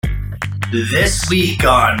This week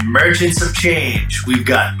on Merchants of Change, we've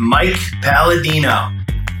got Mike Paladino.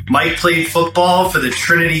 Mike played football for the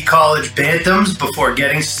Trinity College Bantams before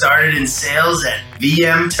getting started in sales at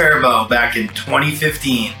VM Turbo back in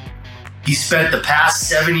 2015. He spent the past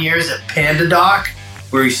 7 years at PandaDoc,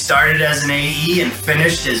 where he started as an AE and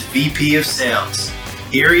finished as VP of Sales.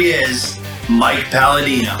 Here he is, Mike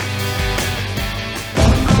Paladino.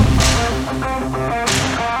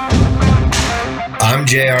 I'm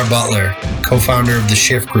J.R. Butler, co-founder of the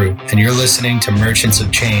Shift Group, and you're listening to Merchants of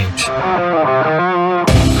Change.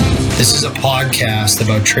 This is a podcast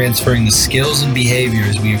about transferring the skills and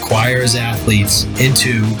behaviors we acquire as athletes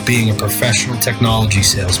into being a professional technology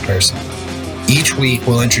salesperson. Each week,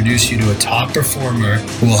 we'll introduce you to a top performer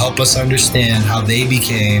who will help us understand how they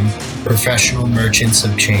became professional merchants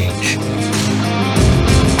of change.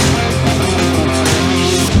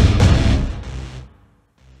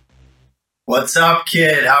 What's up,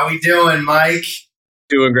 kid? How we doing, Mike?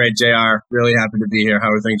 Doing great, JR. Really happy to be here. How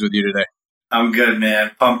are things with you today? I'm good,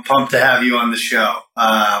 man. Pumped to have you on the show.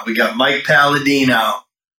 We got Mike Paladino.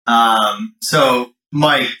 So,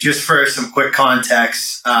 Mike, just for some quick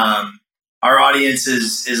context, our audience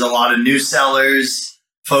is a lot of new sellers,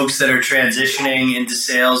 folks that are transitioning into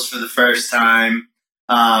sales for the first time.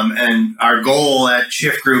 And our goal at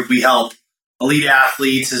Shift Group, we help elite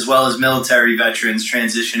athletes as well as military veterans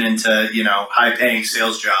transition into, high-paying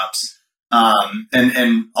sales jobs.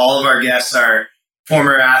 And all of our guests are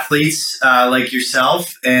former athletes like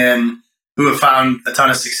yourself and who have found a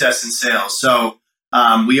ton of success in sales. So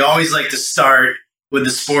we always like to start with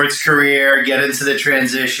the sports career, get into the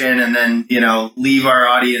transition, and then, leave our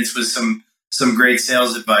audience with some great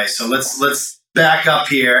sales advice. So let's back up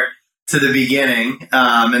here to the beginning.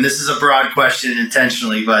 And this is a broad question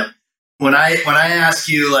intentionally, but when I ask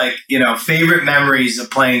you, favorite memories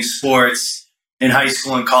of playing sports in high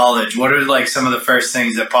school and college, what are some of the first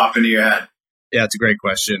things that pop into your head? Yeah, it's a great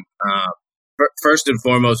question. First and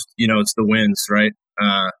foremost, it's the wins, right?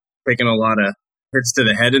 Taking a lot of hits to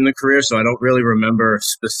the head in the career, so I don't really remember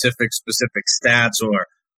specific stats or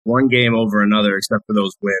one game over another except for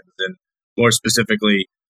those wins, and more specifically,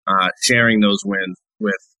 sharing those wins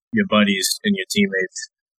with your buddies and your teammates.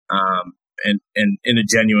 And in a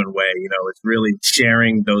genuine way, it's really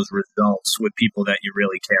sharing those results with people that you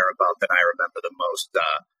really care about that I remember the most.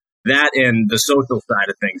 That and the social side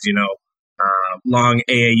of things, long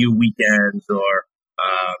AAU weekends or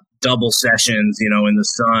double sessions, in the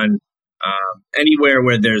sun. Anywhere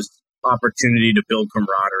where there's opportunity to build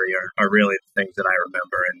camaraderie are really the things that I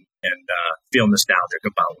remember and feel nostalgic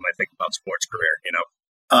about when I think about sports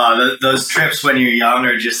career, Those trips when you're young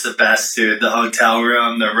are just the best, dude. The hotel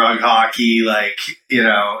room, the rug hockey,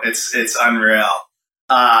 it's unreal.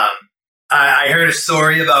 I heard a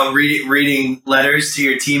story about reading letters to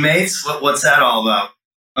your teammates. What's that all about?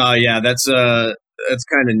 Yeah, that's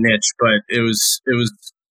kind of niche, but it was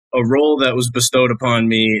a role that was bestowed upon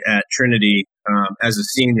me at Trinity as a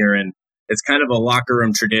senior, and it's kind of a locker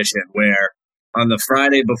room tradition where on the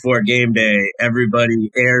Friday before game day, everybody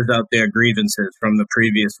airs out their grievances from the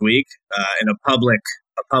previous week in a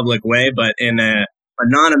public way, but in a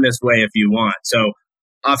anonymous way if you want. So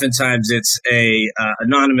oftentimes it's a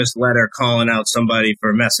anonymous letter calling out somebody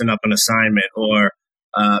for messing up an assignment or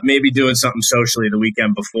maybe doing something socially the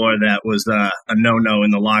weekend before that was a no-no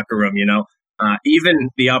in the locker room, even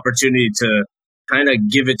the opportunity to kind of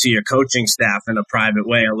give it to your coaching staff in a private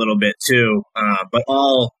way a little bit too, but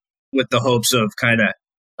all with the hopes of kind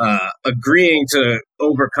of agreeing to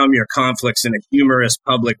overcome your conflicts in a humorous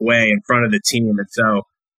public way in front of the team. And so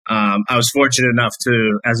I was fortunate enough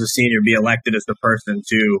to, as a senior, be elected as the person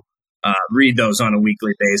to read those on a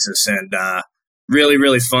weekly basis. And really,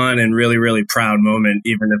 really fun and really, really proud moment,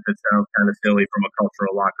 even if it sounds kind of silly from a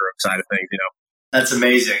cultural locker room side of things, That's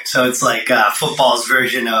amazing. So it's like football's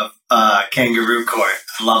version of kangaroo court.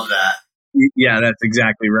 I love that. Yeah, that's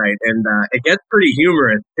exactly right. And it gets pretty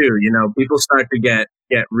humorous too. People start to get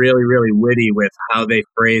really, really witty with how they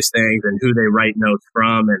phrase things and who they write notes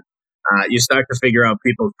from. And you start to figure out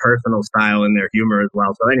people's personal style and their humor as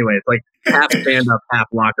well. So anyway, it's like half stand-up, half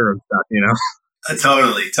locker room stuff,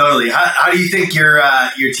 Totally. How do you think your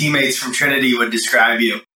teammates from Trinity would describe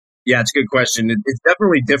you? Yeah, it's a good question. It's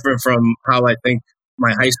definitely different from how I think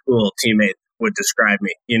my high school teammates would describe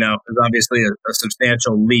me. There's obviously a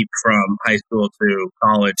substantial leap from high school to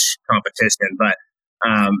college competition. But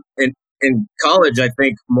in college, I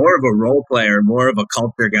think more of a role player, more of a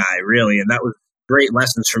culture guy, really. And that was great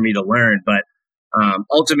lessons for me to learn. But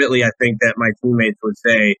ultimately, I think that my teammates would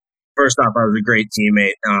say, first off, I was a great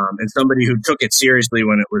teammate and somebody who took it seriously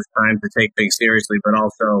when it was time to take things seriously, but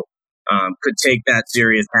also could take that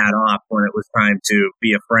serious hat off when it was time to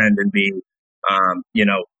be a friend and be,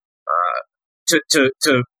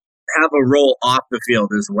 to have a role off the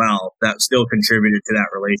field as well that still contributed to that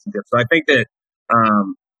relationship. So I think that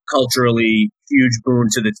culturally, huge boon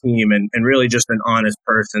to the team, and really just an honest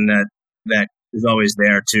person that is always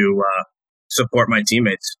there to support my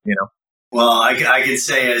teammates. Well, I can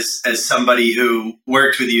say as somebody who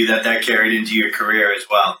worked with you that carried into your career as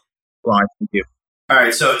well. Well, I thank you. All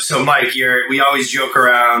right, so Mike, we always joke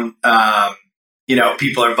around.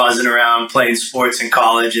 People are buzzing around playing sports in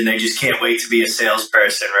college, and they just can't wait to be a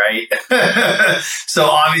salesperson, right? So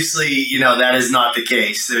obviously, that is not the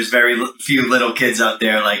case. There's very few little kids out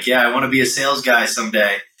there like, yeah, I want to be a sales guy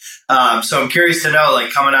someday. So I'm curious to know,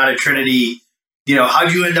 like, coming out of Trinity,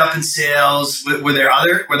 how'd you end up in sales? Were there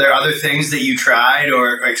other things that you tried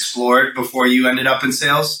or explored before you ended up in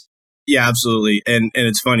sales? Yeah, absolutely. And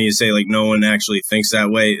it's funny you say, like, no one actually thinks that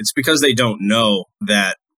way. It's because they don't know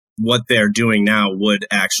that what they're doing now would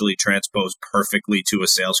actually transpose perfectly to a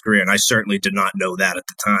sales career. And I certainly did not know that at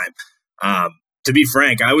the time. To be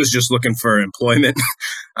frank, I was just looking for employment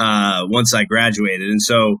once I graduated. And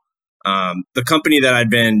so the company that I'd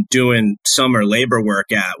been doing summer labor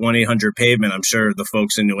work at, 1-800-PAVEMENT, I'm sure the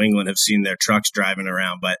folks in New England have seen their trucks driving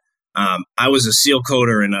around, but I was a seal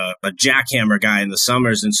coater and a jackhammer guy in the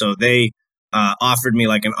summers. And so they offered me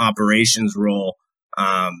like an operations role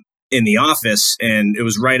in the office, and it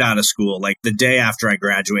was right out of school. Like the day after I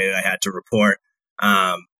graduated, I had to report,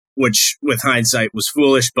 which with hindsight was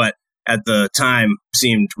foolish, but at the time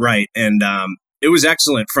seemed right. And it was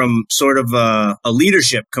excellent from sort of a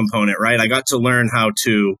leadership component, right? I got to learn how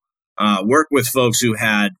to work with folks who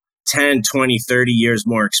had 10, 20, 30 years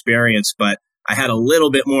more experience, but I had a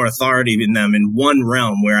little bit more authority than them in one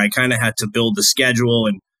realm where I kind of had to build the schedule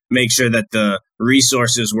and make sure that the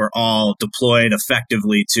resources were all deployed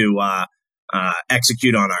effectively to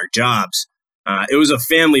execute on our jobs. It was a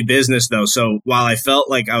family business, though. So while I felt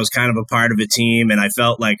like I was kind of a part of a team and I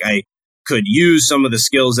felt like I could use some of the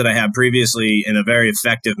skills that I had previously in a very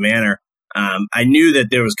effective manner, I knew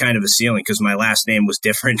that there was kind of a ceiling because my last name was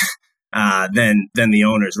different than the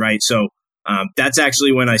owners, right? So that's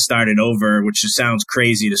actually when I started over, which just sounds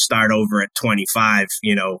crazy to start over at 25,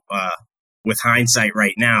 with hindsight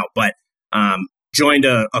right now, but joined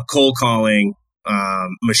a cold calling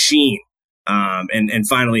machine and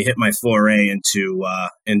finally hit my foray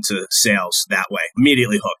into sales that way.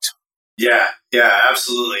 Immediately hooked. Yeah,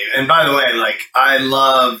 absolutely. And by the way, like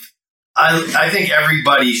I think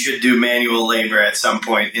everybody should do manual labor at some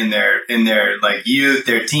point in their like youth,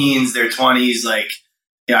 their teens, their 20s. Like,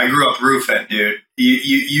 yeah, I grew up roofing, dude.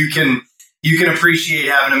 You can appreciate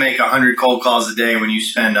having to make 100 cold calls a day when you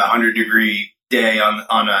spend a 100-degree day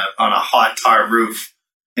on a hot tar roof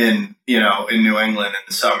in New England in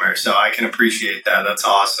the summer. So I can appreciate that. That's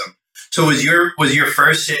awesome. So was your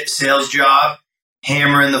first sales job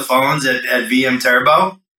hammering the phones at VM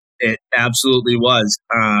Turbo? It absolutely was.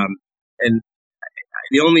 And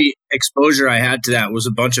the only exposure I had to that was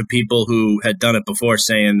a bunch of people who had done it before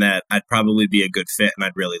saying that I'd probably be a good fit and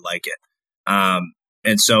I'd really like it.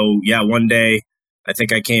 And so, yeah, one day I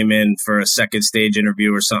think I came in for a second stage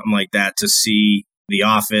interview or something like that to see the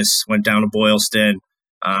office, went down to Boylston,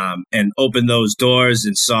 and opened those doors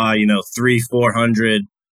and saw, 300-400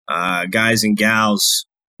 guys and gals,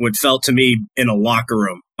 what felt to me in a locker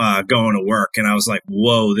room going to work. And I was like,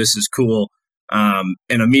 whoa, this is cool. And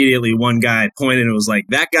immediately one guy pointed and was like,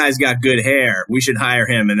 that guy's got good hair. We should hire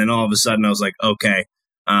him. And then all of a sudden I was like, okay,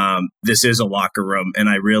 this is a locker room. And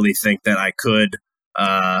I really think that I could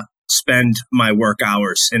spend my work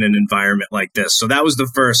hours in an environment like this. So that was the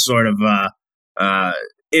first sort of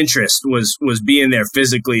interest was being there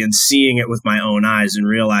physically and seeing it with my own eyes and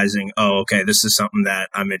realizing, oh, okay, this is something that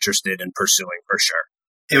I'm interested in pursuing for sure.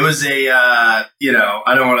 It was I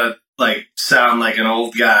don't want to sound like an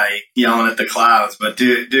old guy yelling at the clouds, but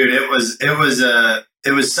dude, it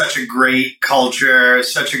was such a great culture,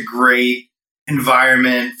 such a great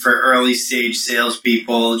environment for early stage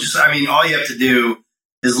salespeople. All you have to do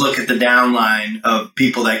is look at the downline of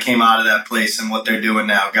people that came out of that place and what they're doing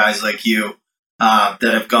now. Guys like you that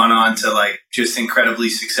have gone on to just incredibly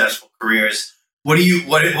successful careers. What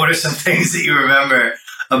are some things that you remember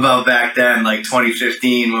about back then, like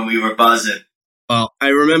 2015 when we were buzzing? Well, I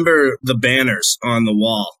remember the banners on the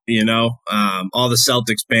wall, all the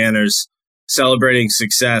Celtics banners celebrating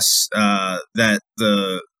success that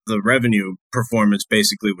the revenue performance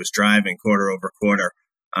basically was driving quarter over quarter.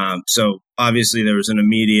 So obviously there was an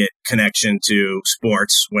immediate connection to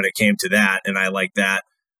sports when it came to that, and I like that.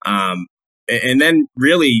 And then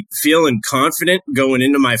really feeling confident going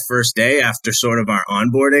into my first day after sort of our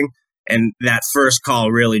onboarding And that first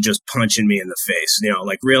call really just punching me in the face,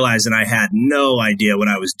 like realizing I had no idea what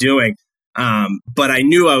I was doing. But I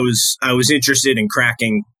knew I was interested in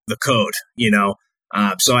cracking the code,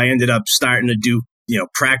 so I ended up starting to do,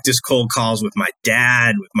 practice cold calls with my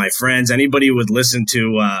dad, with my friends, anybody who would listen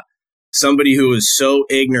to, somebody who was so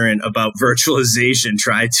ignorant about virtualization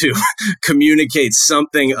try to communicate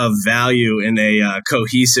something of value in a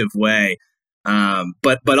cohesive way.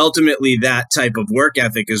 But ultimately that type of work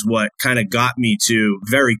ethic is what kind of got me to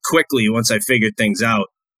very quickly, once I figured things out,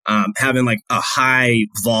 having like a high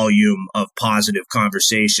volume of positive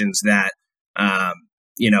conversations that,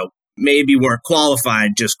 maybe weren't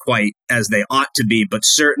qualified just quite as they ought to be, but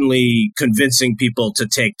certainly convincing people to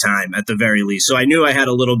take time at the very least. So I knew I had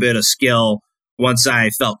a little bit of skill once I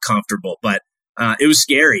felt comfortable, but it was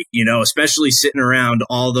scary, especially sitting around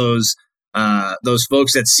all those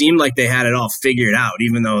folks that seemed like they had it all figured out,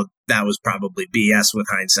 even though that was probably BS with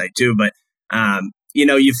hindsight too. But,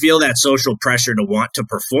 you feel that social pressure to want to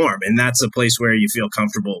perform, and that's a place where you feel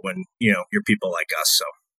comfortable when, you're people like us. So.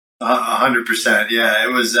 100%. Yeah,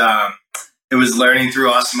 it was learning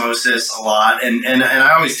through osmosis a lot. And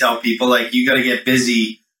I always tell people, like, you got to get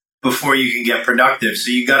busy before you can get productive.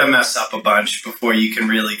 So you got to mess up a bunch before you can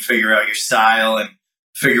really figure out your style and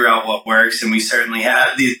figure out what works. And we certainly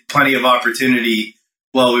had plenty of opportunity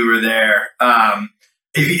while we were there.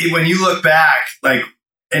 When you look back, like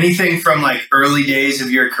anything from like early days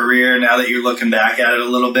of your career, now that you're looking back at it a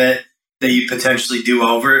little bit, that you potentially do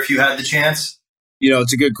over if you had the chance?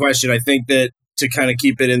 It's a good question. I think that to kind of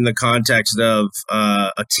keep it in the context of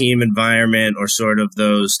a team environment or sort of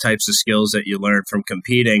those types of skills that you learn from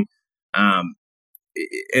competing,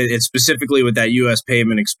 it's specifically with that U.S.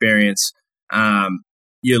 payment experience,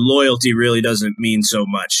 your loyalty really doesn't mean so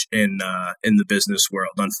much in the business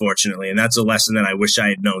world, unfortunately. And that's a lesson that I wish I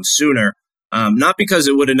had known sooner. Not because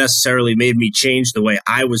it would have necessarily made me change the way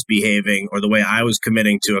I was behaving or the way I was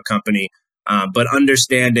committing to a company, but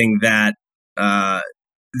understanding that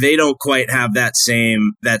they don't quite have that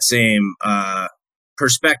same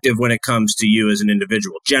perspective when it comes to you as an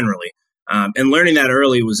individual generally. And learning that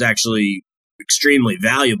early was actually extremely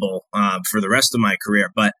valuable for the rest of my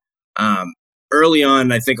career. But early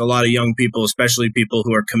on, I think a lot of young people, especially people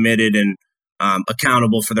who are committed and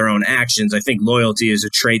accountable for their own actions, I think loyalty is a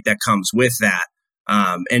trait that comes with that.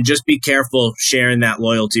 And just be careful sharing that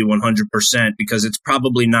loyalty 100% because it's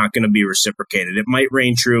probably not going to be reciprocated. It might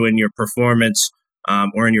reign true in your performance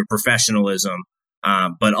or in your professionalism,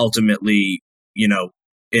 but ultimately, it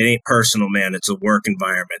ain't personal, man. It's a work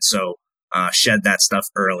environment. So shed that stuff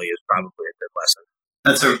early is probably a good lesson.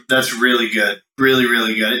 That's really good. Really,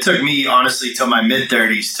 really good. It took me, honestly, till my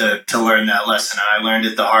mid-30s to learn that lesson. And I learned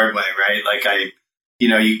it the hard way, right? Like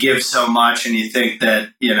you give so much and you think that,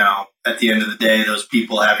 at the end of the day, those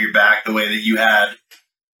people have your back the way that you had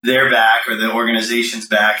their back or the organization's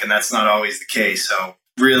back. And that's not always the case. So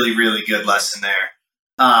really, really good lesson there.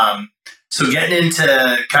 So getting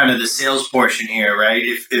into kind of the sales portion here, right?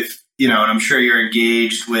 If and I'm sure you're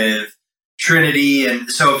engaged with Trinity.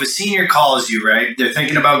 And so if a senior calls you, right, they're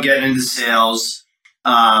thinking about getting into sales.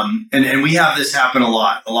 And we have this happen a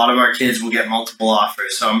lot. A lot of our kids will get multiple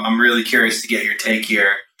offers. So I'm really curious to get your take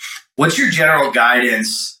here. What's your general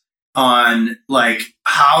guidance on like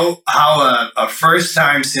how a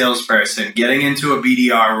first-time salesperson getting into a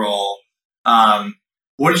BDR role,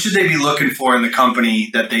 what should they be looking for in the company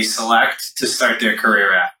that they select to start their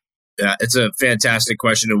career at? Yeah, it's a fantastic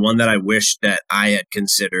question and one that I wish that I had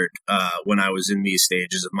considered when I was in these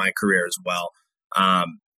stages of my career as well.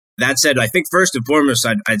 That said, I think first and foremost,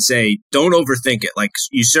 I'd say don't overthink it. Like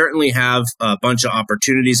you certainly have a bunch of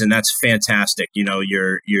opportunities, and that's fantastic.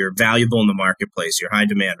 You're valuable in the marketplace. You're high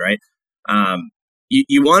demand, right?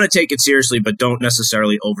 You want to take it seriously, but don't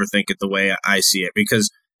necessarily overthink it the way I see it.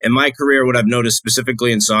 Because in my career, what I've noticed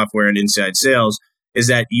specifically in software and inside sales is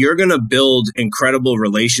that you're going to build incredible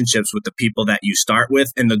relationships with the people that you start with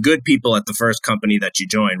and the good people at the first company that you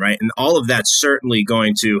join, right? And all of that's certainly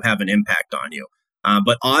going to have an impact on you.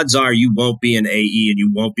 But odds are you won't be an AE and you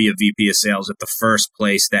won't be a VP of sales at the first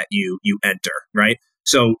place that you enter, right?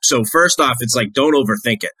 So first off, it's like, don't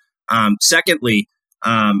overthink it. Secondly,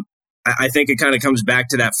 I think it kind of comes back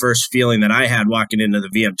to that first feeling that I had walking into the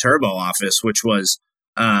VM Turbo office, which was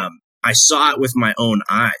I saw it with my own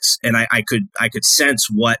eyes, and I could sense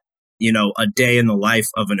what a day in the life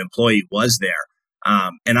of an employee was there.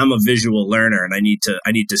 And I'm a visual learner, and I need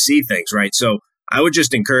to see things, right? So I would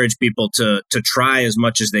just encourage people to try as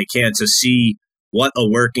much as they can to see what a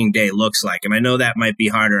working day looks like. And I know that might be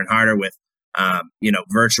harder and harder with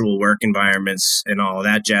virtual work environments and all of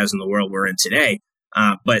that jazz in the world we're in today.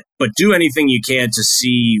 But do anything you can to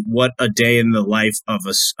see what a day in the life of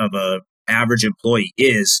a average employee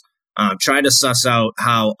is. Try to suss out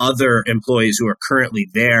how other employees who are currently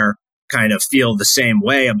there kind of feel the same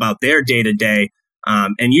way about their day to day.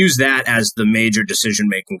 And use that as the major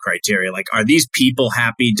decision-making criteria. Like, are these people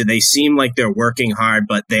happy? Do they seem like they're working hard,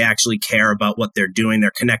 but they actually care about what they're doing?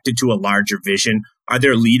 They're connected to a larger vision. Are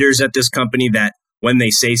there leaders at this company that when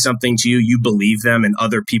they say something to you, you believe them and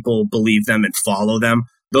other people believe them and follow them?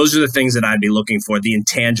 Those are the things that I'd be looking for, the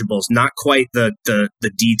intangibles, not quite the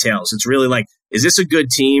details. It's really like, is this a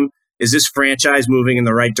good team? Is this franchise moving in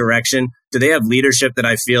the right direction? Do they have leadership that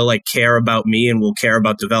I feel like care about me and will care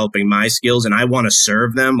about developing my skills and I want to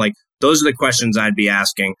serve them? Like, those are the questions I'd be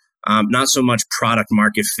asking. Not so much product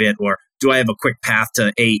market fit, or do I have a quick path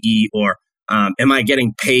to AE, or am I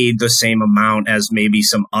getting paid the same amount as maybe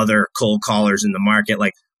some other cold callers in the market?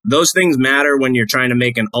 Like, those things matter when you're trying to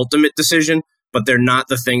make an ultimate decision, but they're not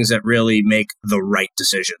the things that really make the right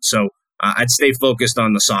decision. So I'd stay focused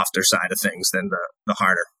on the softer side of things than the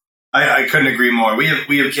harder. I couldn't agree more. We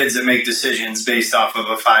have kids that make decisions based off of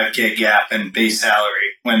a 5K gap in base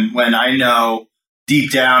salary. When I know deep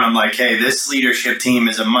down, I'm like, hey, this leadership team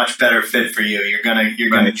is a much better fit for you. You're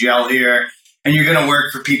gonna gel here, and you're gonna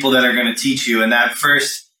work for people that are gonna teach you. And that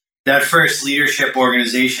first leadership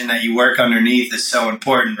organization that you work underneath is so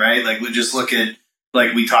important, right? Like, we just look at,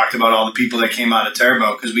 like we talked about, all the people that came out of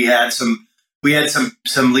Turbo, because we had some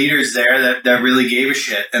leaders there that really gave a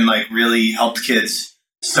shit and like really helped kids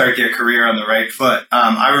start their career on the right foot.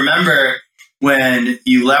 I remember when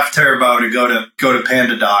you left Turbo to go to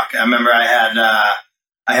PandaDoc. I remember I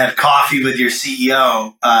had coffee with your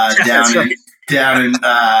CEO down in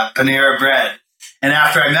Panera Bread, and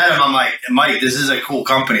after I met him, I'm like, Mike, this is a cool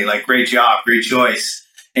company. Like, great job, great choice.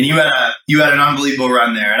 And you had an unbelievable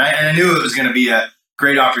run there, and I knew it was going to be a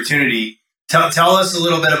great opportunity. Tell us a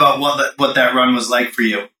little bit about what that run was like for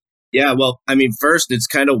you. Yeah, well, I mean, first, it's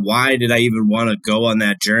kind of why did I even want to go on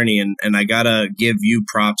that journey? And I got to give you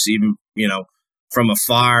props, even, from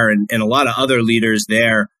afar, and a lot of other leaders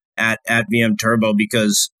there at VM Turbo,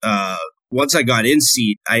 because once I got in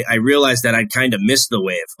seat, I realized that I'd kind of missed the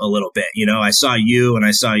wave a little bit. I saw you, and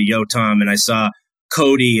I saw Yotam, and I saw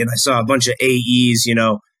Cody, and I saw a bunch of AEs,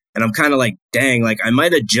 and I'm kind of like, dang, like I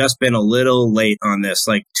might have just been a little late on this,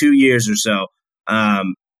 like 2 years or so.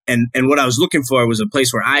 And what I was looking for was a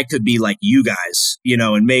place where I could be like you guys,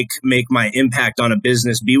 and make my impact on a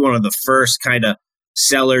business, be one of the first kind of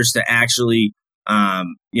sellers to actually,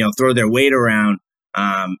 throw their weight around,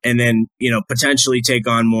 and then, potentially take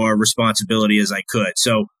on more responsibility as I could.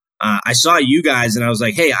 So I saw you guys and I was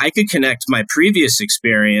like, hey, I could connect my previous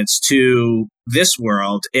experience to this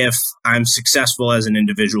world if I'm successful as an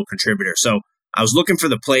individual contributor. So I was looking for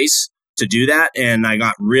the place to do that, and I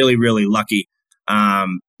got really, really lucky.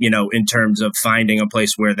 In terms of finding a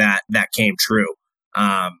place where that came true.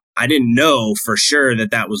 I didn't know for sure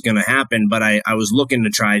that was going to happen, but I was looking to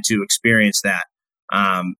try to experience that.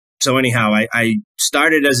 So anyhow, I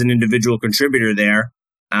started as an individual contributor there.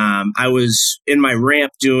 I was in my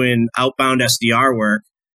ramp doing outbound SDR work,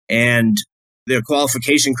 and the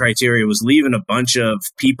qualification criteria was leaving a bunch of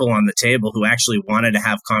people on the table who actually wanted to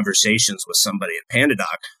have conversations with somebody at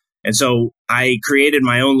PandaDoc. And so I created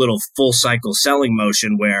my own little full cycle selling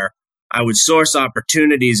motion where I would source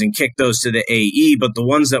opportunities and kick those to the AE, but the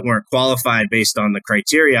ones that weren't qualified based on the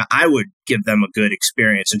criteria, I would give them a good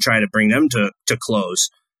experience and try to bring them to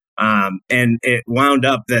close. And it wound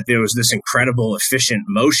up that there was this incredible efficient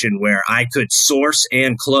motion where I could source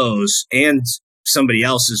and close, and somebody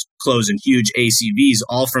else is closing huge ACVs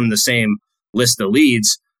all from the same list of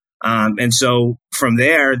leads. And so from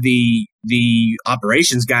there, the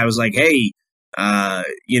operations guy was like, hey,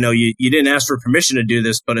 you didn't ask for permission to do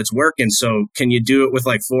this, but it's working. So can you do it with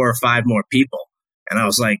like 4 or 5 more people? And I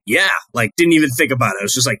was like, yeah, like didn't even think about it. I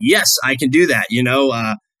was just like, yes, I can do that,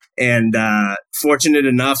 and fortunate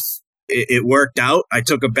enough, it worked out. I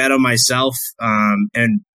took a bet on myself,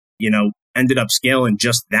 and ended up scaling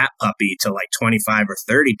just that puppy to like 25 or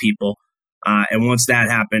 30 people. And once that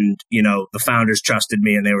happened, the founders trusted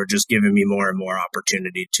me, and they were just giving me more and more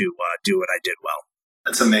opportunity to do what I did well.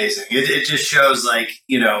 That's amazing. It just shows like,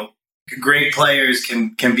 great players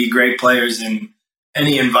can be great players in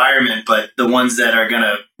any environment, but the ones that are going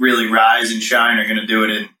to really rise and shine are going to do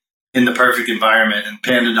it in the perfect environment. And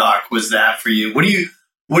PandaDoc was that for you. What do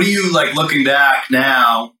you like looking back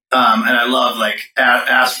now? And I love like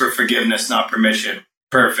ask for forgiveness, not permission.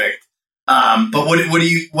 Perfect. But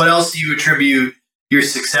what else do you attribute your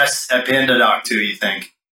success at PandaDoc to, you think?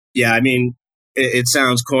 Yeah, I mean, it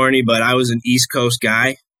sounds corny, but I was an East Coast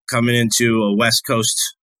guy coming into a West Coast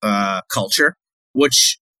culture.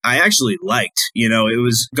 which I actually liked. You know, it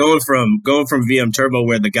was going from VM Turbo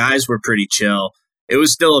where the guys were pretty chill. It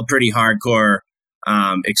was still a pretty hardcore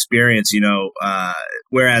experience, you know,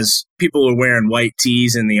 whereas people were wearing white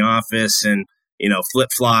tees in the office and, you know,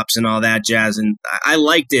 flip-flops and all that jazz. And I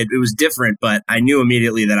liked it. It was different, but I knew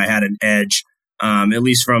immediately that I had an edge, at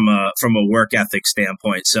least from a work ethic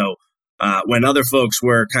standpoint. So when other folks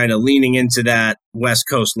were kind of leaning into that West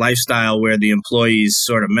Coast lifestyle where the employees'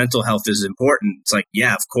 sort of mental health is important, it's like,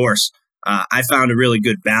 yeah, of course. I found a really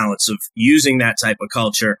good balance of using that type of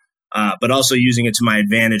culture, but also using it to my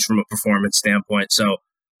advantage from a performance standpoint. So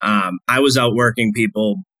I was out working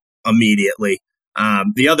people immediately.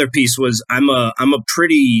 The other piece was I'm a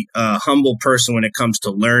pretty humble person when it comes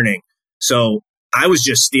to learning. So I was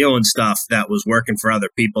just stealing stuff that was working for other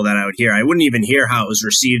people that I would hear. I wouldn't even hear how it was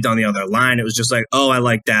received on the other line. It was just like, oh, I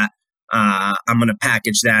like that. I'm going to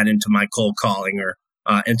package that into my cold calling or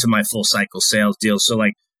into my full cycle sales deal. So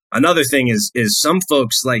like another thing is some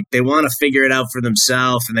folks, like, they want to figure it out for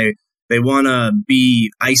themselves and they want to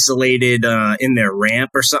be isolated in their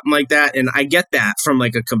ramp or something like that. And I get that from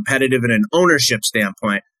like a competitive and an ownership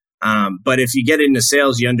standpoint. But if you get into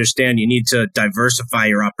sales, you understand you need to diversify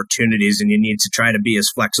your opportunities and you need to try to be as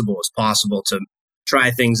flexible as possible to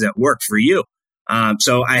try things that work for you.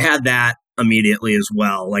 So I had that immediately as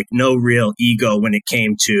well, like no real ego when it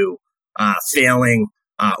came to failing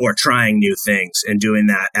or trying new things and doing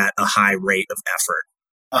that at a high rate of effort.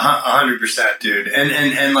 100%, dude.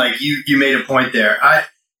 And like you made a point there.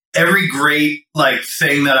 Every great like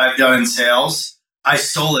thing that I've done in sales, I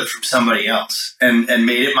stole it from somebody else and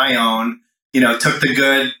made it my own, you know, took the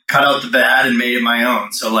good, cut out the bad and made it my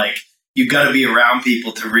own. So like, you've got to be around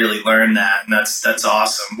people to really learn that. And that's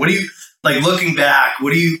awesome. What do you like looking back?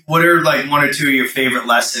 What are like one or two of your favorite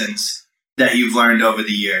lessons that you've learned over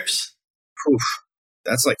the years? Oof,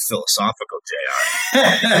 that's like philosophical, JR.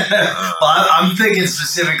 Well, I'm thinking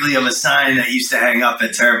specifically of a sign that used to hang up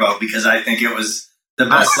at Turbo because I think it was the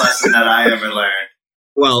best lesson that I ever learned.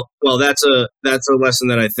 Well, that's a lesson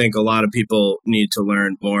that I think a lot of people need to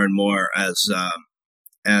learn more and more as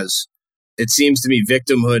it seems to me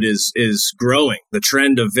victimhood is growing. The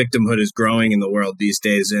trend of victimhood is growing in the world these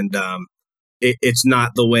days, and it's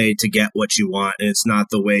not the way to get what you want, and it's not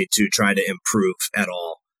the way to try to improve at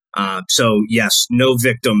all. So yes, no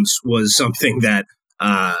victims was something that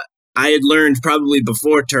I had learned probably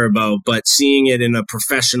before Turbo, but seeing it in a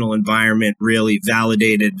professional environment really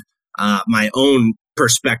validated my own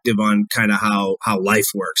perspective on kind of how life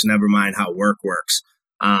works, never mind how work works.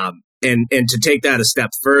 And to take that a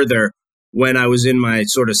step further, when I was in my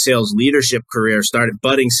sort of sales leadership career, started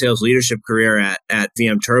budding sales leadership career at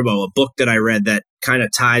VM Turbo, a book that I read that kind of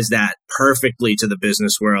ties that perfectly to the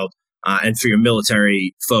business world and for your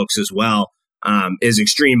military folks as well, is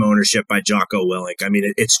Extreme Ownership by Jocko Willink. I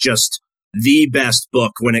mean, it's just the best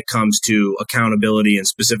book when it comes to accountability and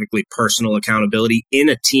specifically personal accountability in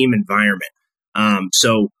a team environment.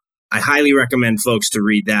 So I highly recommend folks to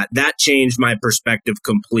read that. That changed my perspective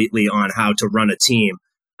completely on how to run a team,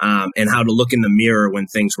 and how to look in the mirror when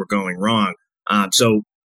things were going wrong. So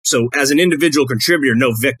as an individual contributor,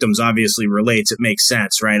 no victims obviously relates. It makes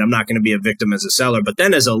sense, right? I'm not going to be a victim as a seller, but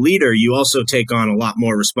then as a leader, you also take on a lot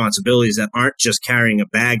more responsibilities that aren't just carrying a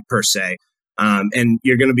bag per se. And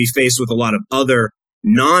you're going to be faced with a lot of other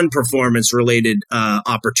non-performance related,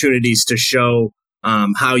 opportunities to show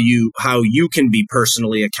how you can be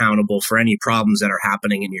personally accountable for any problems that are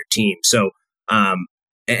happening in your team. So,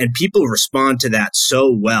 and people respond to that so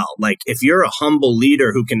well. Like if you're a humble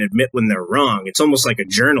leader who can admit when they're wrong, it's almost like a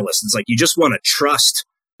journalist. It's like you just want to trust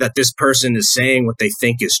that this person is saying what they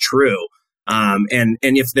think is true. And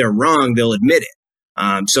if they're wrong, they'll admit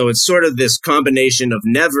it. So it's sort of this combination of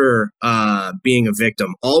never being a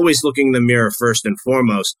victim, always looking in the mirror first and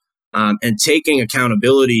foremost, and taking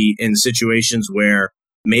accountability in situations where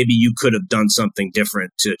maybe you could have done something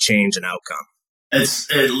different to change an outcome.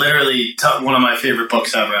 It literally one of my favorite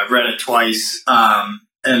books ever. I've read it twice.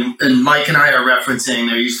 And Mike and I are referencing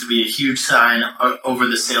there used to be a huge sign over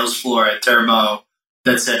the sales floor at Turbo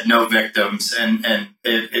that said no victims. And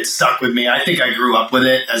it stuck with me. I think I grew up with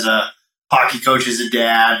it as a hockey coach, as a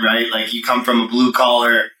dad, right? Like you come from a blue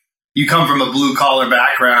collar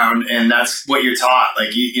background and that's what you're taught.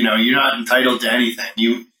 Like, you know, you're not entitled to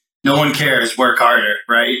anything. No one cares, work harder.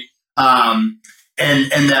 Right.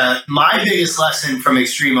 My biggest lesson from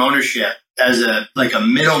Extreme Ownership as a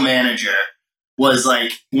middle manager was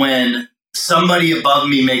like when somebody above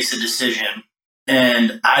me makes a decision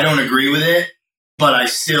and I don't agree with it, but I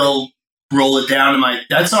still roll it down to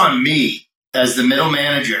that's on me as the middle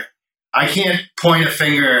manager. I can't point a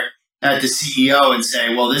finger at the CEO and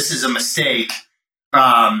say, well, this is a mistake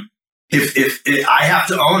If I have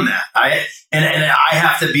to own that, and I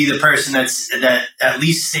have to be the person that at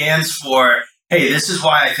least stands for, hey, this is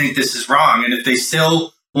why I think this is wrong. And if they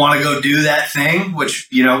still want to go do that thing, which,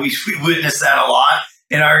 we witness that a lot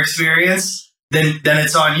in our experience, then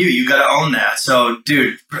it's on you. You got to own that. So,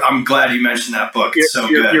 dude, I'm glad you mentioned that book. It's so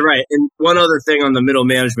good. You're right. And one other thing on the middle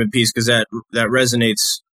management piece, because that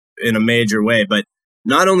resonates in a major way, but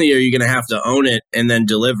not only are you going to have to own it and then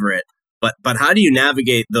deliver it, but how do you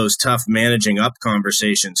navigate those tough managing up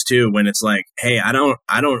conversations too, when it's like, hey, I don't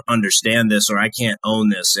understand this, or I can't own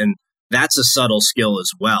this. And that's a subtle skill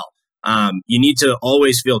as well. You need to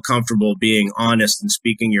always feel comfortable being honest and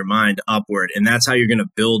speaking your mind upward. And that's how you're going to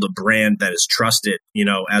build a brand that is trusted,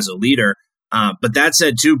 as a leader. But that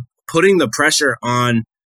said too, putting the pressure on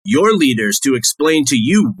your leaders to explain to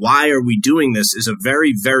you, why are we doing this, is a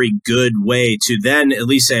very, very good way to then at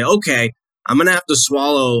least say, okay, I'm going to have to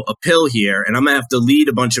swallow a pill here, and I'm going to have to lead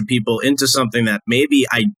a bunch of people into something that maybe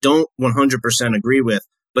I don't 100% agree with,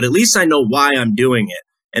 but at least I know why I'm doing it.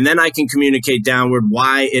 And then I can communicate downward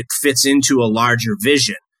why it fits into a larger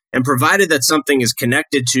vision. And provided that something is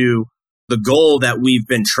connected to the goal that we've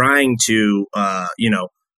been trying to,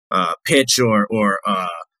 pitch or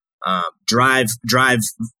drive,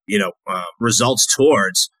 results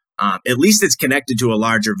towards, at least it's connected to a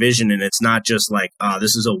larger vision, and it's not just like,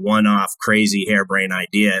 this is a one-off crazy harebrained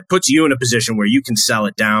idea. It puts you in a position where you can sell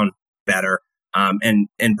it down better, and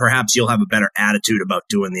perhaps you'll have a better attitude about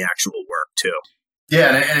doing the actual work too.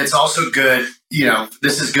 Yeah, and it's also good,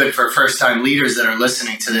 this is good for first-time leaders that are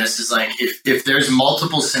listening to this, is like if there's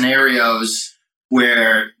multiple scenarios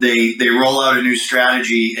where they roll out a new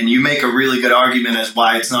strategy and you make a really good argument as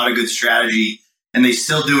why it's not a good strategy, and they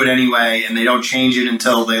still do it anyway, and they don't change it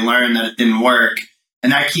until they learn that it didn't work,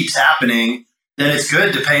 and that keeps happening, then it's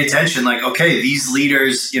good to pay attention. Like, okay, these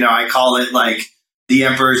leaders, I call it like the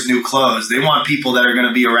emperor's new clothes. They want people that are going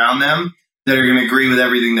to be around them, that are going to agree with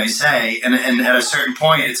everything they say. And at a certain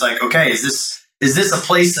point, it's like, okay, is this a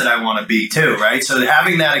place that I want to be too, right? So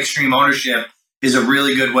having that extreme ownership is a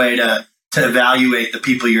really good way to evaluate the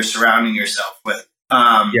people you're surrounding yourself with.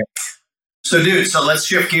 So, dude, let's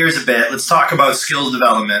shift gears a bit. Let's talk about skills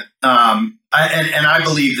development. I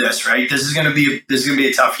believe this, right? This is going to be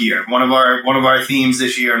a tough year. One of our themes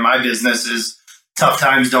this year in my business is tough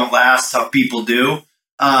times don't last, tough people do.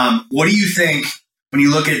 What do you think when you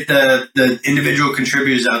look at the individual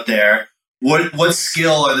contributors out there? What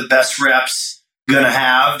skill are the best reps going to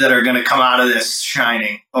have that are going to come out of this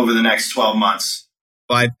shining over the next 12 months?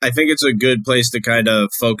 Well, I think it's a good place to kind of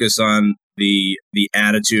focus on the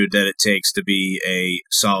attitude that it takes to be a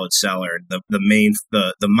solid seller, the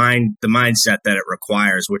mindset that it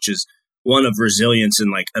requires, which is one of resilience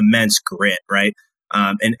and like immense grit, right?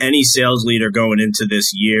 And any sales leader going into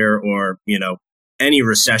this year, or any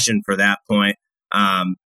recession for that point,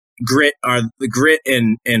 grit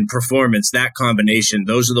and performance, that combination,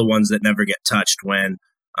 those are the ones that never get touched when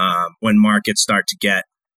markets start to get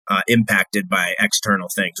impacted by external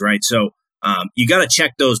things, right? So you got to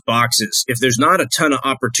check those boxes. If there's not a ton of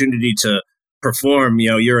opportunity to perform,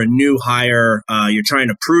 you're a new hire, you're trying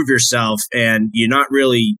to prove yourself, and you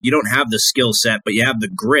don't have the skill set, but you have the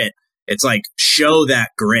grit. It's like, show that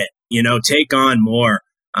grit, take on more,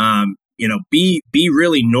 be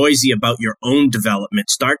really noisy about your own development.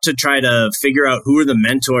 Start to try to figure out who are the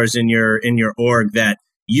mentors in your org that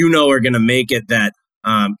are going to make it, that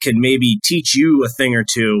can maybe teach you a thing or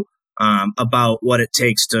two about what it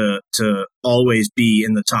takes to always be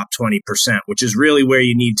in the top 20%, which is really where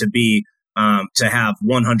you need to be to have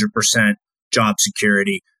 100% job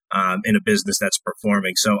security in a business that's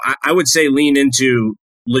performing. So I would say lean into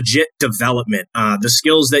legit development. The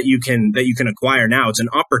skills that you can acquire now, it's an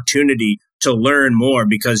opportunity to learn more,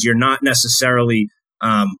 because you're not necessarily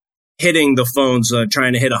hitting the phones,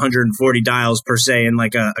 trying to hit 140 dials per se in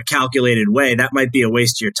like a calculated way. That might be a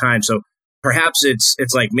waste of your time. So perhaps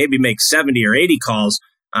it's like maybe make 70 or 80 calls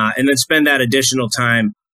and then spend that additional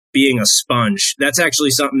time being a sponge. That's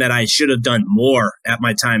actually something that I should have done more at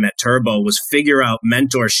my time at Turbo, was figure out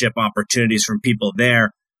mentorship opportunities from people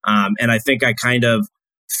there. And I think I kind of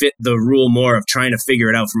fit the rule more of trying to figure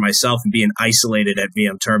it out for myself and being isolated at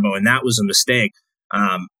VM Turbo. And that was a mistake.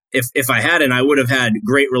 If I hadn't, I would have had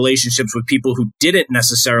great relationships with people who didn't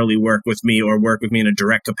necessarily work with me or work with me in a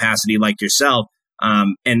direct capacity like yourself.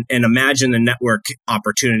 And imagine the network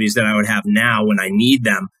opportunities that I would have now when I need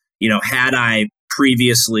them. Had I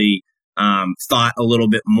previously thought a little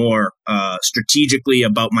bit more strategically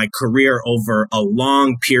about my career over a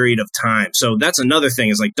long period of time. So that's another thing,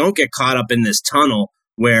 is like, don't get caught up in this tunnel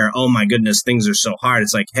where, oh my goodness, things are so hard.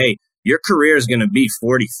 It's like, hey, your career is going to be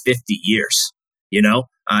 40, 50 years.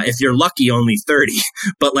 if you're lucky, only 30,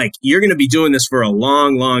 but like you're going to be doing this for a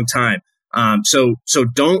long, long time. So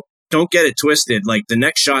don't get it twisted. Like the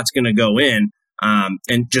next shot's going to go in,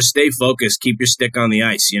 and just stay focused, keep your stick on the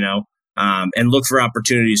ice, and look for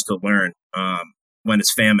opportunities to learn, when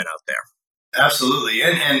it's famine out there. Absolutely.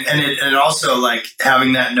 And also like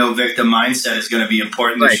having that no victim mindset is going to be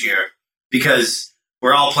important this year because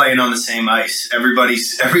we're all playing on the same ice.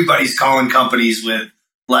 Everybody's calling companies with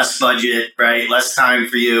less budget, right? Less time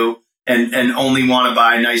for you and only want to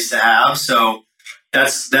buy nice to have. So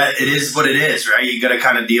it is what it is, right? You got to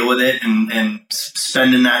kind of deal with it and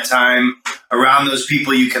spending that time around those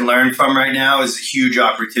people you can learn from right now is a huge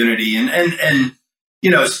opportunity. And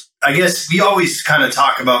I guess we always kind of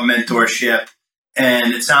talk about mentorship,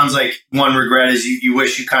 and it sounds like one regret is you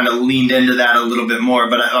wish you kind of leaned into that a little bit more,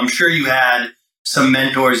 but I'm sure you had some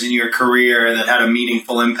mentors in your career that had a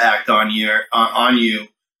meaningful impact on you.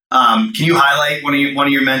 Can you highlight one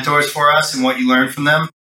of your mentors for us and what you learned from them?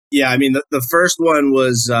 Yeah, I mean, the first one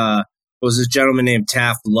was this gentleman named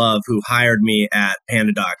Taft Love who hired me at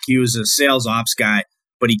PandaDoc. He was a sales ops guy,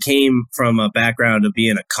 but he came from a background of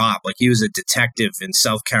being a cop. Like he was a detective in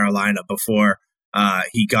South Carolina before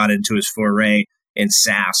he got into his foray in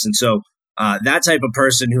SaaS. And so that type of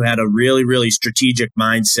person who had a really, really strategic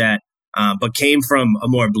mindset, but came from a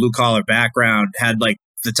more blue collar background, had like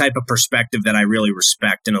the type of perspective that I really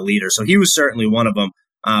respect in a leader. So he was certainly one of them.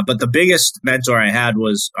 But the biggest mentor I had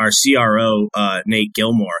was our CRO, Nate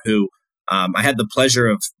Gilmore, who I had the pleasure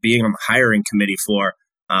of being on the hiring committee for.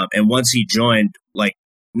 And once he joined, like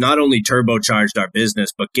not only turbocharged our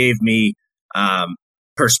business, but gave me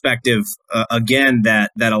perspective again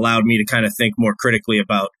that allowed me to kind of think more critically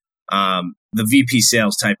about the VP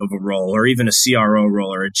sales type of a role, or even a CRO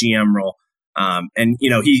role or a GM role. And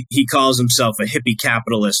he calls himself a hippie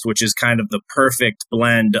capitalist, which is kind of the perfect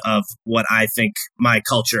blend of what I think my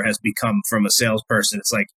culture has become from a salesperson.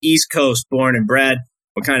 It's like East Coast born and bred,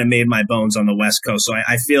 but kind of made my bones on the West Coast. So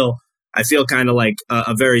I feel kind of like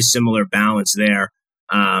a very similar balance there.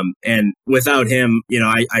 And without him,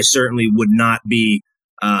 I certainly would not be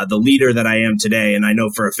the leader that I am today. And I know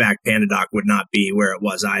for a fact PandaDoc would not be where it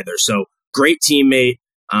was either. So great teammate.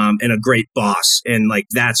 And a great boss. And like,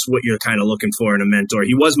 that's what you're kind of looking for in a mentor.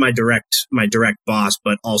 He was my direct boss,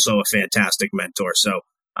 but also a fantastic mentor. So,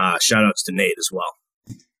 shout outs to Nate as well.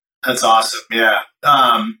 That's awesome. Yeah.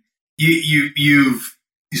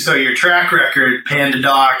 So your track record,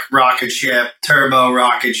 PandaDoc, Rocket Ship, Turbo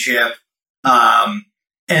Rocket Ship. And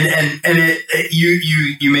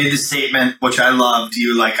you made this statement, which I loved.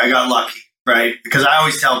 You like, I got lucky, right? Because I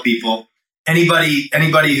always tell people, anybody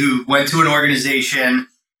who went to an organization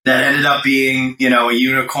that ended up being, a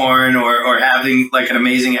unicorn or having like an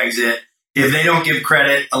amazing exit, if they don't give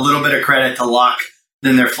a little bit of credit to luck,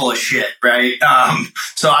 then they're full of shit, right?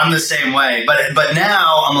 So I'm the same way. But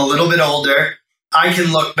now I'm a little bit older. I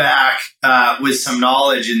can look back with some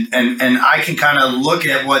knowledge and I can kind of look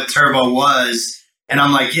at what Turbo was. And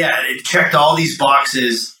I'm like, yeah, it checked all these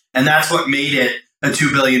boxes. And that's what made it a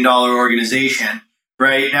 $2 billion organization,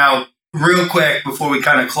 right? Now, real quick, before we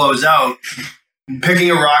kind of close out,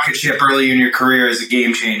 picking a rocket ship early in your career is a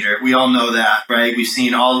game changer. We all know that, right? We've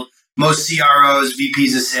seen most CROs,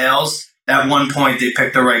 VPs of sales, at one point they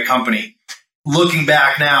picked the right company. Looking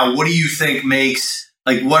back now, what do you think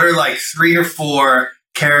what are like 3 or 4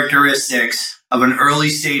 characteristics of an early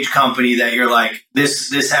stage company that you're like,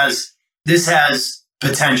 this has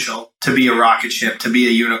potential to be a rocket ship, to be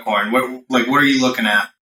a unicorn? What are you looking at?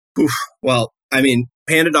 Well, I mean,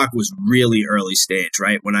 PandaDoc was really early stage,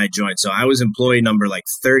 right, when I joined. So I was employee number like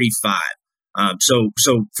 35. So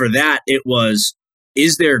for that, it was,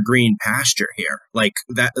 is there green pasture here? Like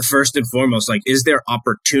that, first and foremost, like, is there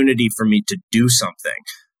opportunity for me to do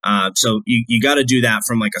something? So you got to do that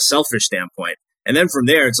from like a selfish standpoint. And then from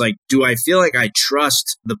there, it's like, do I feel like I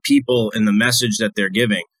trust the people and the message that they're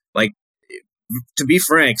giving? Like, to be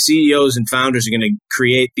frank, CEOs and founders are going to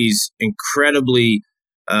create these incredibly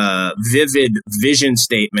vivid vision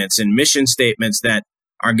statements and mission statements that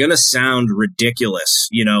are going to sound ridiculous,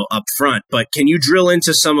 up front. But can you drill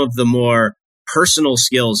into some of the more personal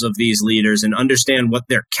skills of these leaders and understand what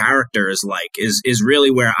their character is like is really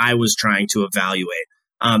where I was trying to evaluate.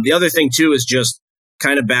 The other thing too is just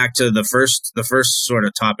kind of back to the first sort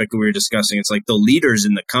of topic we were discussing. It's like the leaders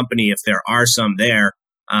in the company, if there are some there,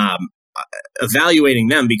 evaluating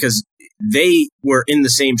them because they were in the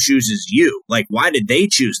same shoes as you. Like, why did they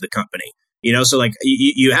choose the company? So like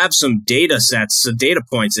you have some data sets, some data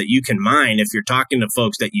points that you can mine if you're talking to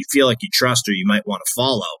folks that you feel like you trust or you might want to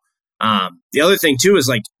follow. The other thing too is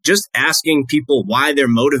like just asking people why they're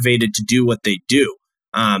motivated to do what they do.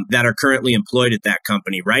 that are currently employed at that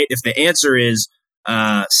company, right? If the answer is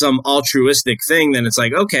some altruistic thing, then it's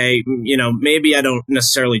like, okay, maybe I don't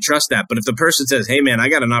necessarily trust that. But if the person says, hey, man, I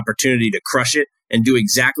got an opportunity to crush it and do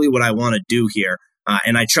exactly what I want to do here,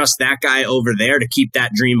 and I trust that guy over there to keep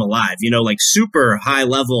that dream alive, like super high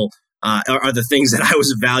level are the things that I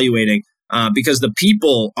was evaluating, because the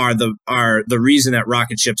people are the reason that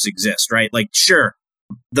rocket ships exist, right? Like, sure,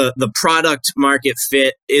 the product market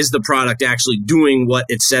fit, is the product actually doing what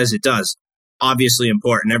it says it does? Obviously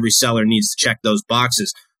important. Every seller needs to check those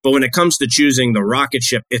boxes. But when it comes to choosing the rocket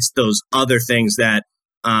ship, it's those other things that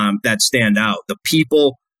stand out. The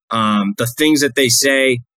people, the things that they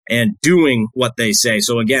say, and doing what they say.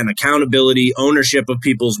 So again, accountability, ownership of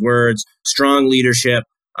people's words, strong leadership,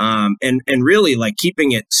 and really like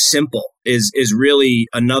keeping it simple is really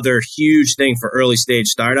another huge thing for early stage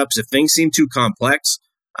startups. If things seem too complex,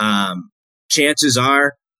 chances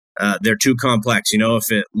are they're too complex.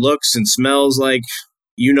 If it looks and smells like,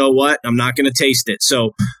 what, I'm not going to taste it.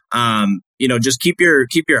 So, just keep your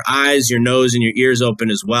eyes, your nose, and your ears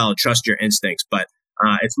open as well. Trust your instincts, but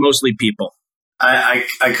it's mostly people. I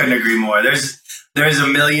couldn't agree more. There's a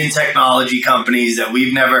million technology companies that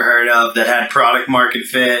we've never heard of that had product market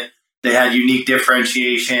fit. They had unique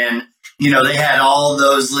differentiation. They had all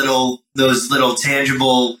those little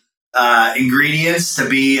tangible ingredients to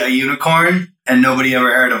be a unicorn, and nobody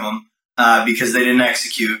ever heard of them because they didn't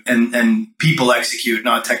execute, and people execute,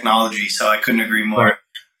 not technology. So I couldn't agree more. Right.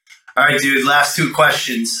 All right, dude. Last two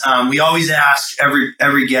questions. We always ask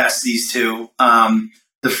every guest these two.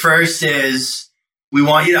 The first is, we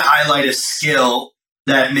want you to highlight a skill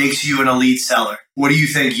that makes you an elite seller. What do you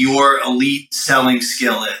think your elite selling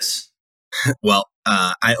skill is? Well,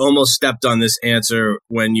 I almost stepped on this answer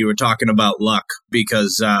when you were talking about luck,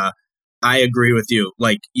 because I agree with you.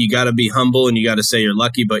 Like, you got to be humble and you got to say you're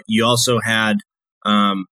lucky, but you also had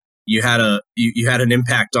you had an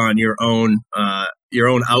impact on your own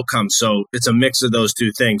outcome. So it's a mix of those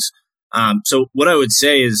two things. So what I would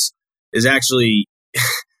say is actually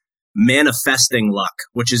manifesting luck,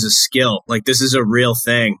 which is a skill. Like, this is a real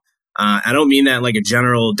thing. I don't mean that like a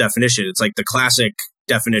general definition. It's like the classic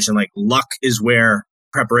definition, like luck is where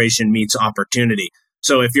preparation meets opportunity.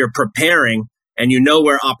 So if you're preparing and you know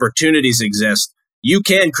where opportunities exist, you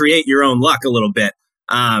can create your own luck a little bit.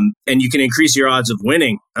 And you can increase your odds of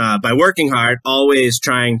winning by working hard, always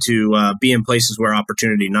trying to be in places where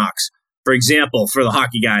opportunity knocks. For example, for the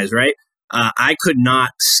hockey guys, right? I could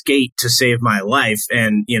not skate to save my life.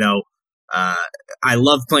 And, I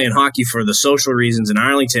love playing hockey for the social reasons. In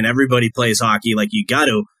Arlington, everybody plays hockey, like you got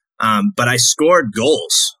to. But I scored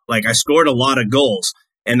goals. Like, I scored a lot of goals.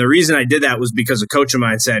 And the reason I did that was because a coach of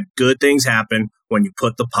mine said, good things happen when you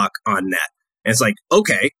put the puck on net. And it's like,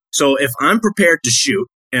 okay, so if I'm prepared to shoot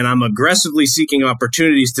and I'm aggressively seeking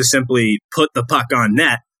opportunities to simply put the puck on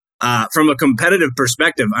net, from a competitive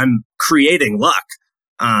perspective, I'm creating luck.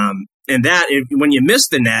 And that, when you miss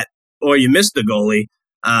the net or you miss the goalie,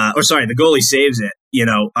 the goalie saves it,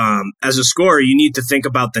 as a scorer, you need to think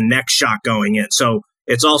about the next shot going in. So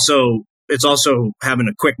it's also having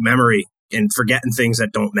a quick memory and forgetting things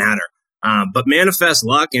that don't matter. But manifest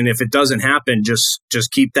luck. And if it doesn't happen, just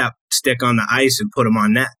keep that stick on the ice and put them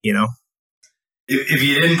on net, If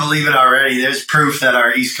you didn't believe it already, there's proof that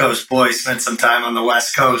our East Coast boys spent some time on the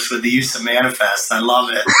West Coast with the use of manifest. I love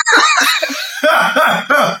it.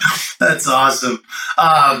 That's awesome.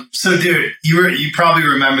 So, dude, you probably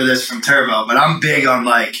remember this from Turbo, but I'm big on,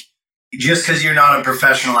 like, just because you're not a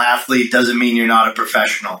professional athlete doesn't mean you're not a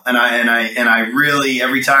professional. And I really,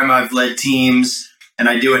 every time I've led teams, and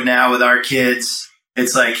I do it now with our kids,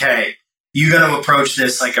 it's like, hey, you got to approach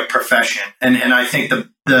this like a profession. And I think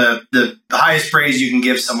the highest praise you can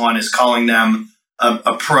give someone is calling them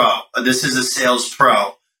a pro. This is a sales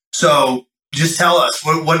pro. So just tell us,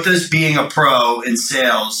 what does being a pro in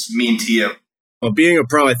sales mean to you? Well, being a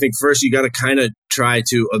pro, I think first you got to kind of try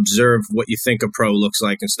to observe what you think a pro looks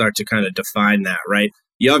like and start to kind of define that, right?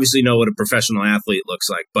 You obviously know what a professional athlete looks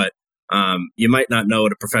like, but you might not know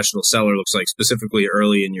what a professional seller looks like, specifically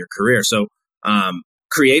early in your career. So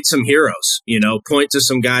create some heroes, point to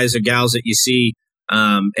some guys or gals that you see,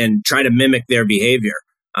 and try to mimic their behavior,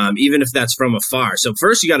 even if that's from afar. So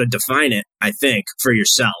first you got to define it, I think, for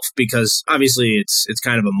yourself, because obviously it's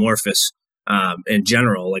kind of amorphous in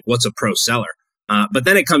general, like what's a pro seller? But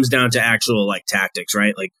then it comes down to actual like tactics,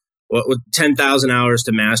 right? Like what 10,000 hours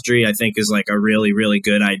to mastery, I think, is like a really, really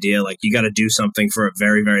good idea. Like, you got to do something for a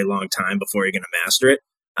very, very long time before you're going to master it.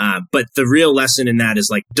 But the real lesson in that is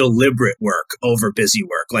like deliberate work over busy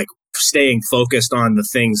work, like staying focused on the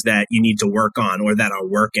things that you need to work on or that are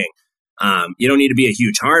working. You don't need to be a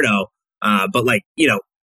huge hardo, But like,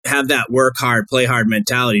 have that work hard, play hard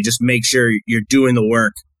mentality. Just make sure you're doing the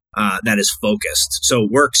work that is focused. So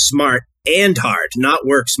work smart and hard, not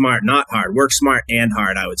work smart, not hard. Work smart and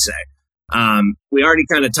hard, I would say. We already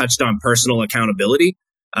kind of touched on personal accountability.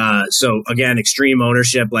 So again, extreme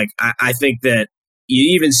ownership. Like I think that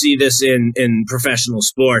you even see this in professional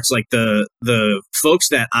sports. Like the folks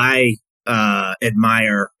that I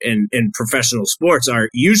admire in professional sports are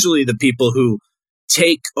usually the people who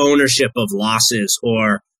take ownership of losses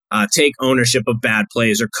or take ownership of bad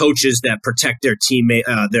plays, or coaches that protect their teammate,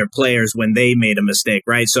 their players when they made a mistake,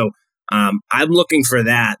 right? So I'm looking for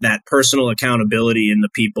that personal accountability in the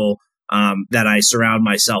people that I surround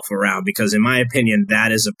myself around, because in my opinion,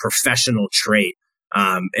 that is a professional trait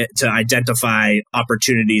to identify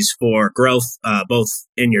opportunities for growth, both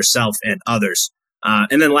in yourself and others.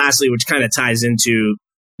 And then lastly, which kind of ties into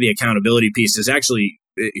the accountability piece, is actually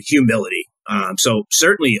humility. So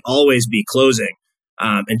certainly always be closing,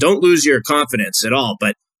 and don't lose your confidence at all,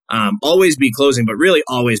 but always be closing, but really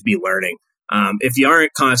always be learning. If you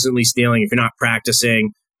aren't constantly stealing, if you're not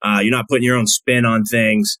practicing, you're not putting your own spin on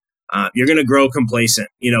things, you're going to grow complacent,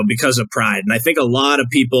 because of pride. And I think a lot of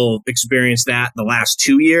people experienced that the last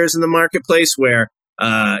 2 years in the marketplace, where,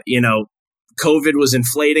 COVID was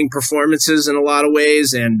inflating performances in a lot of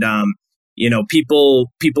ways. And, people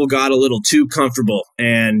got a little too comfortable.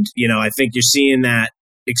 And, I think you're seeing that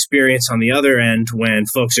experience on the other end when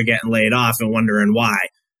folks are getting laid off and wondering why.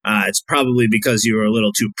 It's probably because you were a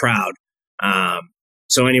little too proud.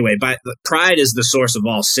 So anyway, but pride is the source of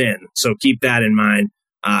all sin. So keep that in mind.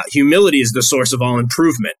 Humility is the source of all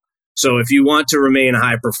improvement. So if you want to remain a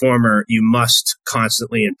high performer, you must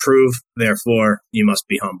constantly improve. Therefore, you must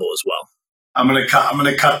be humble as well. I'm gonna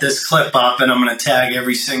cut this clip up, and I'm gonna tag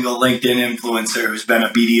every single LinkedIn influencer who's been a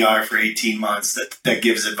BDR for 18 months that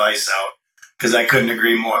gives advice out, because I couldn't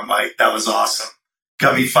agree more, Mike. That was awesome.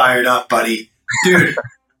 Got me fired up, buddy. Dude,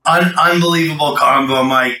 unbelievable combo,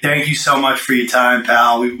 Mike. Thank you so much for your time,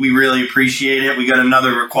 pal. We really appreciate it. We got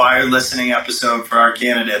another required listening episode for our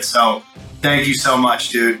candidates, so thank you so much,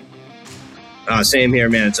 dude. Same here,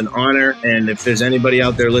 man. It's an honor. And if there's anybody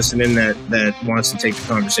out there listening that wants to take the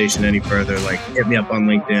conversation any further, like, hit me up on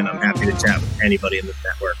LinkedIn. I'm happy to chat with anybody in this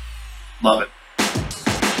network. Love it.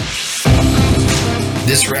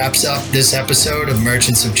 This wraps up this episode of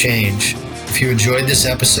Merchants of Change. If you enjoyed this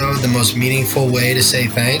episode, the most meaningful way to say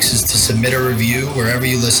thanks is to submit a review wherever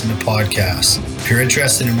you listen to podcasts. If you're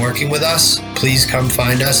interested in working with us, please come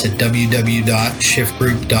find us at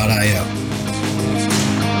www.shiftgroup.io.